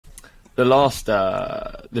the last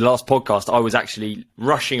podcast, I was actually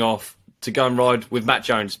rushing off to go and ride with Matt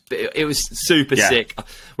Jones. It was super sick.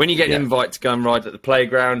 When you get an invite to go and ride at the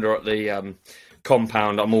playground or at the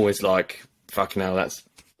compound, I'm always like, fucking hell, that's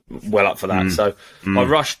well up for that. So I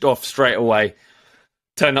rushed off straight away,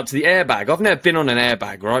 turned up to the airbag. I've never been on an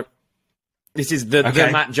airbag, right? This is the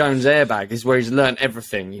Matt Jones airbag. This is where he's learned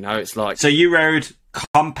everything, you know. It's like... So you rode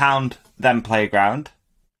compound, then playground?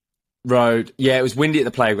 Rode. Yeah, it was windy at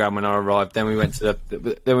the playground when I arrived. Then we went to the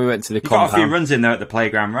you compound. Got a few runs in there at the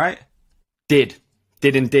playground, right? Did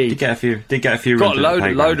indeed. Did get a few got runs.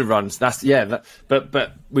 Got a load of runs. That's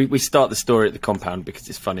but we start the story at the compound because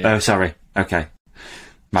it's funny. Oh, sorry. Okay.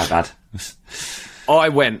 My bad. I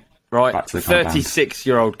went, right, Back to the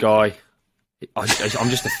 36-year-old guy. I'm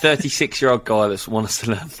just a 36-year-old guy that wants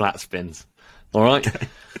to learn flat spins. All right. Okay.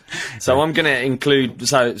 So I'm going to include.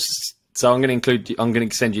 So I'm going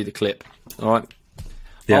to send you the clip. All right.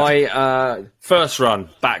 Yeah. I first run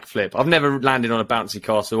backflip. I've never landed on a bouncy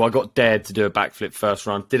castle. I got dared to do a backflip first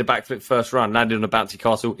run. Did a backflip first run. Landed on a bouncy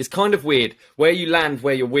castle. It's kind of weird where you land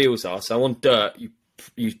where your wheels are. So on dirt,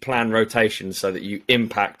 you plan rotation so that you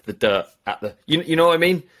impact the dirt at the. You know what I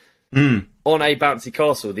mean? On a bouncy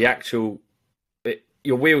castle, the actual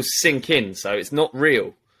your wheels sink in, so it's not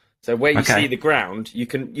real. So where you see the ground, you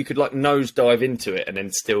could like nose dive into it and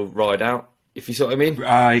then still ride out. If you see what I mean?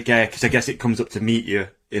 Yeah, because I guess it comes up to meet you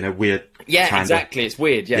in a weird. Yeah, exactly. It's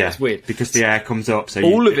weird. Yeah, it's weird because the air comes up. So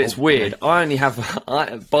all of it's weird. I only have.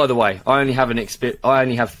 By the way, I only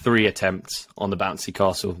have 3 attempts on the bouncy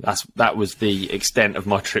castle. That was the extent of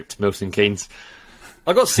my trip to Milton Keynes.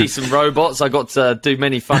 I got to see some robots. I got to do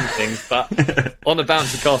many fun things, but on the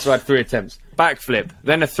bouncy castle, I had 3 attempts. Backflip,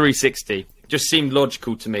 then a 360. Just seemed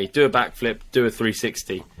logical to me. Do a backflip, do a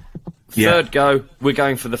 360. Third go, we're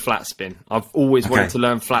going for the flat spin. I've always wanted to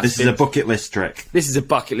learn flat spin. This is a bucket list trick. This is a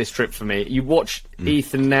bucket list trick for me. You watch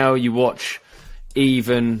Ethan now, you watch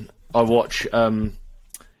Even, I watch,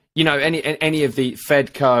 you know, any of the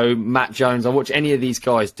Fedco, Matt Jones, I watch any of these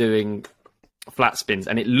guys doing flat spins,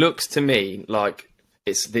 and it looks to me like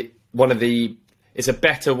it's it's a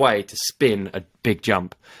better way to spin a big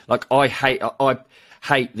jump. Like I hate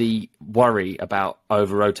the worry about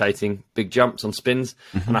over-rotating big jumps on spins,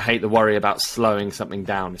 and I hate the worry about slowing something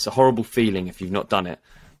down. It's a horrible feeling if you've not done it.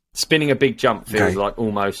 Spinning a big jump feels like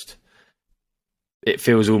it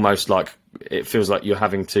feels like you're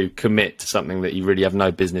having to commit to something that you really have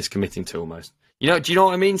no business committing to almost. You know, do you know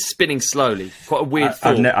what I mean? Spinning slowly. Quite a weird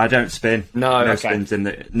thought. I don't spin. No spins in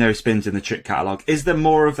the trick catalogue. Is there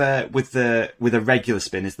more of a with a regular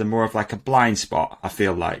spin? Is there more of like a blind spot? I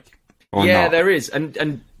feel like. Yeah, there is,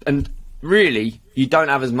 and really, you don't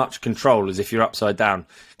have as much control as if you're upside down.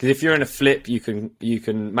 Because if you're in a flip, you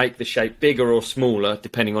can make the shape bigger or smaller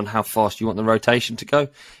depending on how fast you want the rotation to go.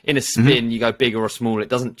 In a spin, you go bigger or smaller. It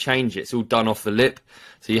doesn't change it. It's all done off the lip,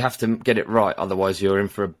 so you have to get it right. Otherwise, you're in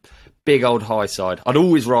for a big old high side. I'd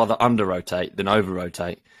always rather under rotate than over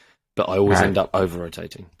rotate, but I always end up over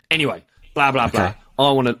rotating. Anyway, blah blah blah.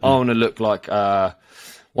 I want to look like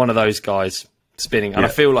one of those guys spinning, and I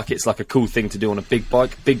feel like it's like a cool thing to do on a big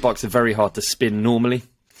bike. Big bikes are very hard to spin normally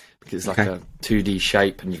because it's like a 2D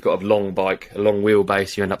shape, and you've got a long bike, a long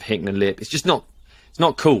wheelbase. You end up hitting the lip. It's not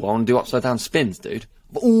cool. I want to do upside down spins, dude.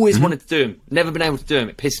 I've always wanted to do them, never been able to do them.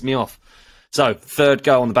 It pisses me off. So third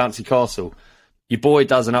go on the bouncy castle, your boy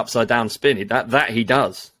does an upside down spin. That he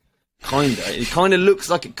does, kinda. It kind of looks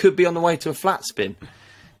like it could be on the way to a flat spin,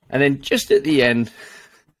 and then just at the end,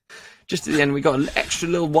 we got an extra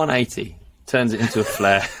little 180. Turns it into a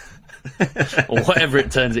flare or whatever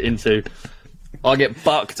it turns it into. I get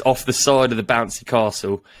bucked off the side of the bouncy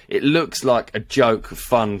castle. It looks like a joke,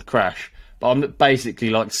 fun crash, but I'm basically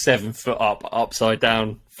like 7 foot up, upside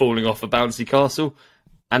down, falling off a bouncy castle.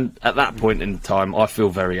 And at that point in time, I feel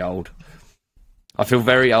very old.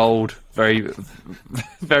 Very,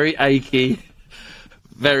 very achy,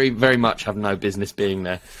 very, very much have no business being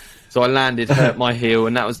there. So I landed, hurt my heel,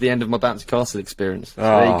 and that was the end of my bouncy castle experience. So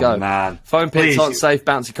there you go. Man. Foam pits aren't safe,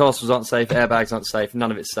 bouncy castles aren't safe, airbags aren't safe, none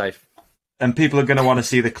of it's safe. And people are going to want to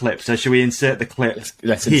see the clip, so should we insert the clip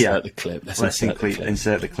Let's here? Insert the clip. Let's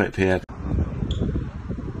insert the clip here.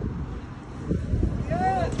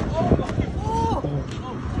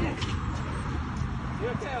 You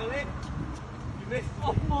okay, Olly? You missed.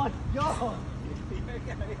 Oh my god!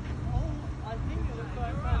 I think it was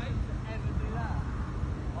quite right to ever do that.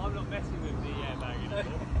 I'm not messing with the airbag anymore.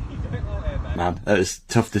 You don't want airbag. Man, that was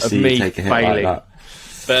tough to see you take a hit like that.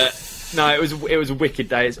 But no, it was a wicked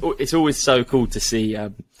day. It's always so cool to see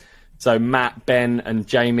So Matt, Ben, and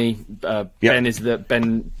Jamie. Ben is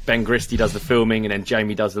Ben Gristy does the filming, and then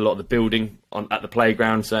Jamie does a lot of the building at the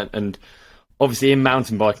playground. So, and obviously in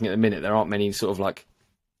mountain biking at the minute, there aren't many sort of like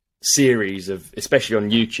series of, especially on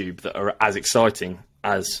YouTube, that are as exciting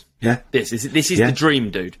as this. This is the dream,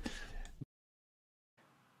 dude.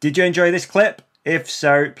 Did you enjoy this clip? If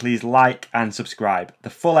so, please like and subscribe. The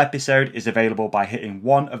full episode is available by hitting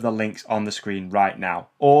one of the links on the screen right now,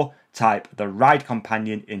 or type The Ride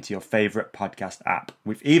Companion into your favourite podcast app.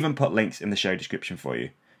 We've even put links in the show description for you.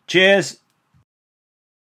 Cheers!